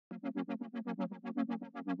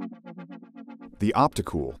The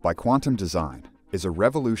OptiCool by Quantum Design is a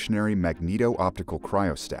revolutionary magneto-optical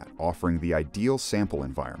cryostat offering the ideal sample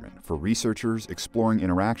environment for researchers exploring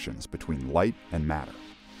interactions between light and matter.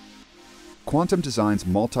 Quantum Design's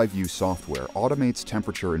multi-view software automates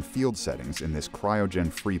temperature and field settings in this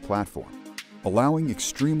cryogen-free platform, allowing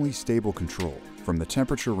extremely stable control from the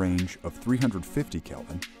temperature range of 350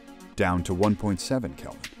 Kelvin down to 1.7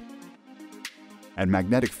 Kelvin, and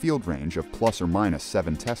magnetic field range of plus or minus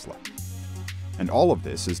 7 Tesla. And all of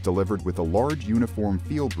this is delivered with a large uniform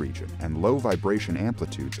field region and low vibration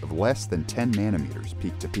amplitudes of less than 10 nanometers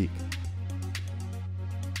peak to peak.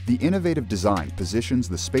 The innovative design positions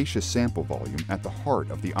the spacious sample volume at the heart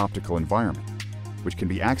of the optical environment, which can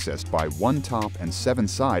be accessed by one top and 7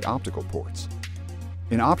 side optical ports.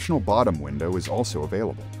 An optional bottom window is also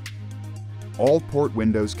available. All port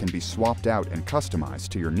windows can be swapped out and customized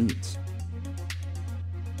to your needs.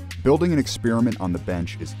 Building an experiment on the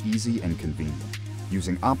bench is easy and convenient,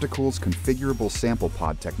 using OptiCool's configurable sample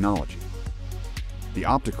pod technology. The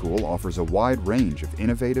OptiCool offers a wide range of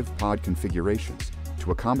innovative pod configurations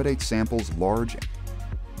to accommodate samples large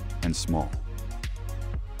and small.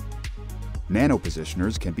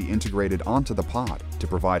 Nano-positioners can be integrated onto the pod to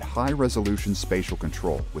provide high-resolution spatial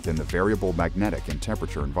control within the variable magnetic and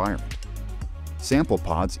temperature environment. Sample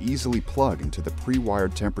pods easily plug into the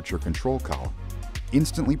pre-wired temperature control column,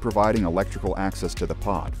 instantly providing electrical access to the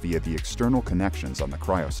pod via the external connections on the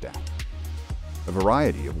cryostat. A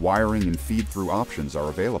variety of wiring and feed-through options are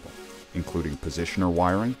available, including positioner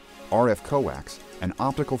wiring, RF coax, and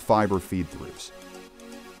optical fiber feed-throughs.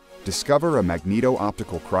 Discover a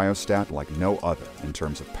magneto-optical cryostat like no other in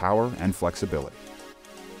terms of power and flexibility.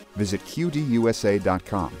 Visit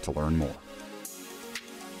qdusa.com to learn more.